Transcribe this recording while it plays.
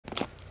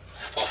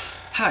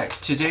Hi,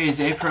 today is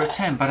April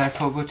 10, but I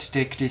forgot to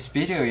take this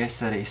video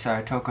yesterday, so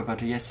I talk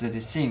about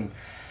yesterday's thing.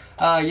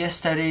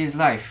 Yesterday's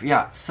life,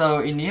 yeah.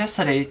 So in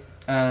yesterday,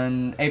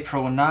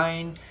 April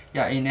 9,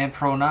 I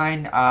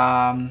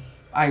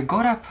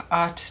got up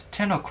at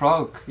 10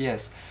 o'clock,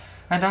 yes.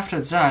 And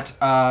after that,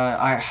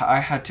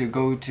 I had to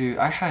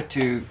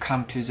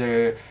come to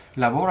the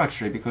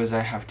laboratory because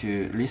I have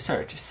to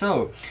research.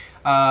 So,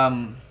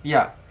 I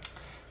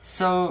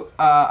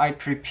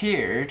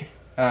prepared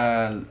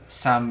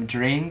some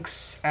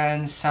drinks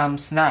and some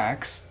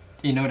snacks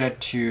in order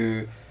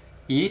to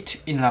eat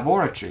in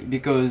laboratory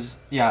because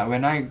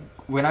when I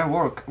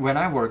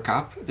woke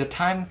up the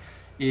time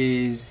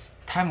was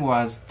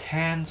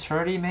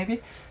 10:30 maybe.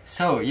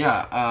 So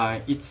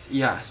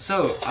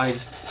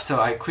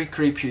I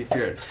quickly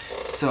prepared.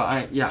 So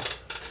I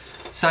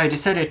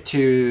decided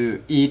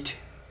to eat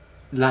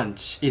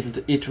lunch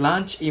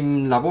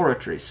in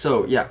laboratory.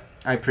 So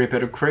I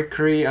prepared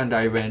quickly and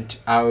I went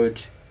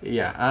out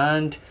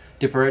and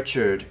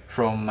departed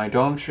from my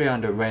dormitory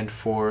and I went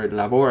for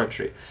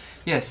laboratory.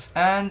 Yes,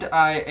 and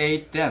I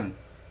ate them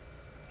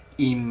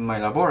in my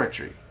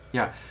laboratory.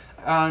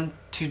 And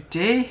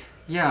today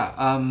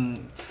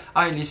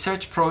I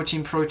researched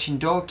protein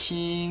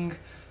docking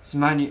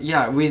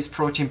manual, with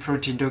protein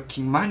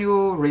docking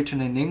manual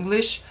written in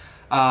English.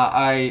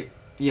 I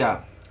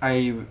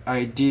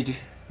did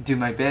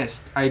my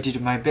best.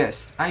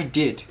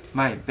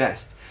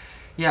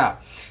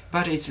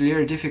 But it's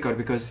really difficult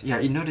because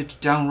in order to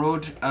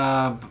download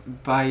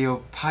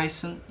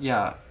BioPython,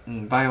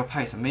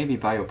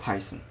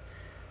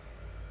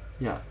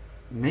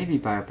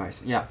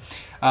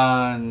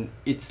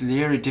 it's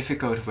really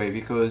difficult way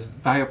because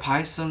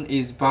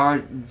BioPython's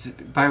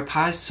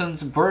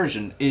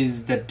version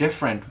is the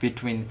different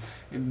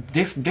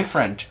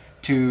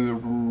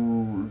to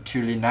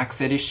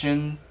Linux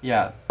edition.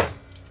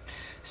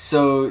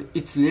 So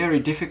it's really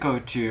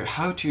difficult to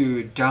how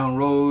to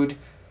download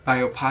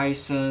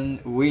BioPython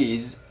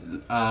with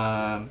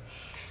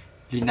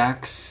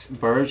Linux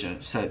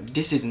version. So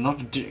this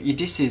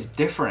is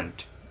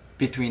different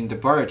between the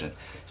version.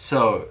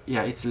 So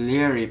it's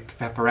really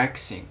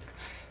perplexing.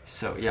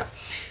 So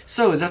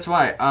that's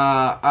why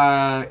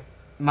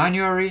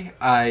manually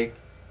I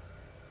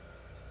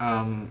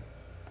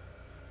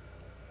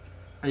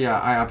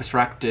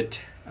abstracted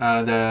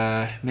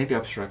I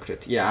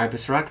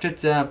abstracted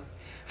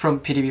from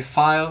PDB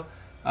file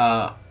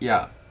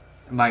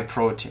my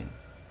protein.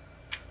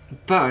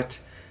 But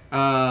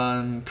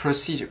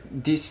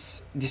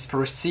this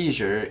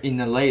procedure in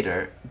the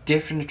later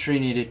definitely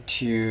needed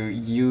to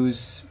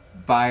use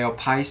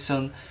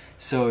BioPython,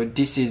 so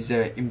this is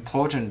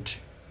important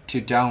to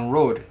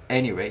download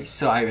anyway.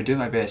 So I will do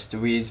my best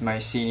with my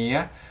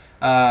senior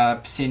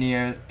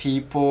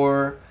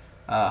people,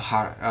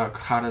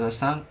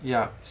 Harada-san.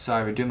 So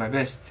I will do my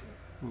best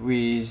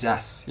with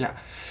us.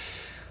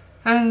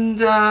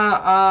 And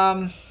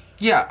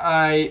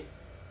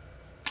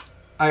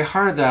I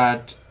heard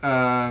that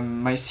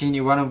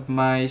one of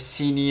my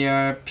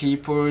senior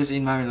peoples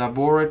in my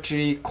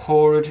laboratory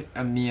called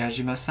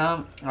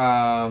Miyajima-san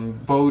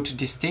bought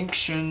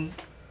distinction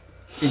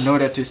in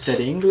order to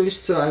study English.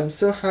 So I'm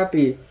so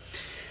happy.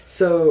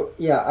 So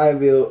I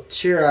will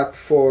cheer up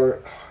for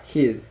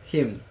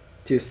him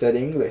to study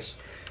English.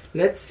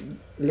 Let's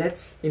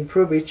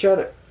improve each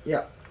other.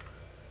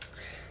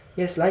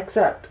 Yes, like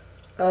that.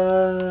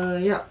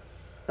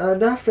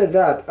 And after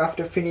that,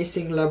 after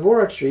finishing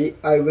laboratory,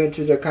 I went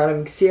to the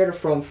academic theater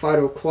from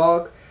 5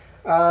 o'clock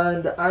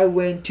and I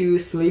went to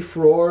sleep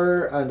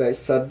floor and I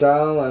sat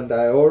down and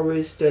I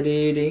always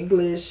studied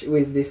English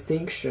with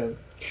distinction.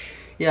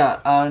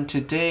 And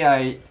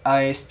today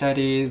I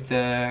studied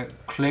the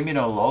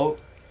criminal law,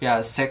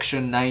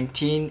 section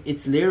 19.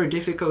 It's really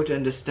difficult to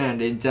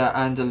understand it,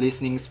 and the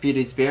listening speed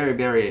is very,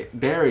 very,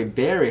 very,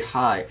 very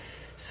high.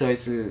 So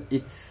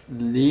it's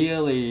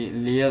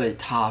really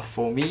tough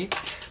for me.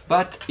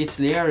 But it's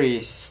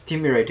really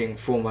stimulating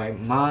for my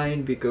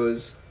mind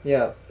because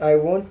I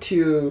want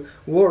to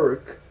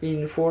work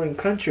in foreign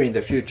country in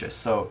the future.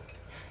 So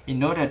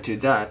in order to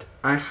that,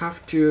 I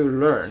have to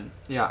learn.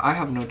 I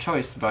have no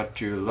choice but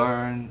to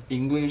learn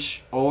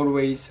English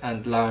always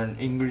and learn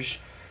English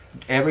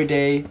every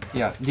day.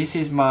 This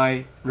is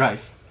my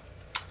life.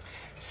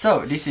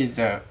 So this is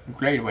a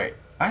great way.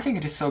 I think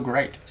it is so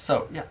great.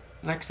 So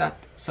like that.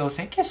 So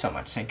thank you so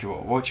much. Thank you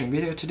for watching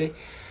video today.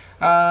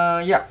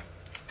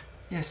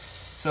 Yes,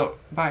 so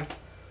bye.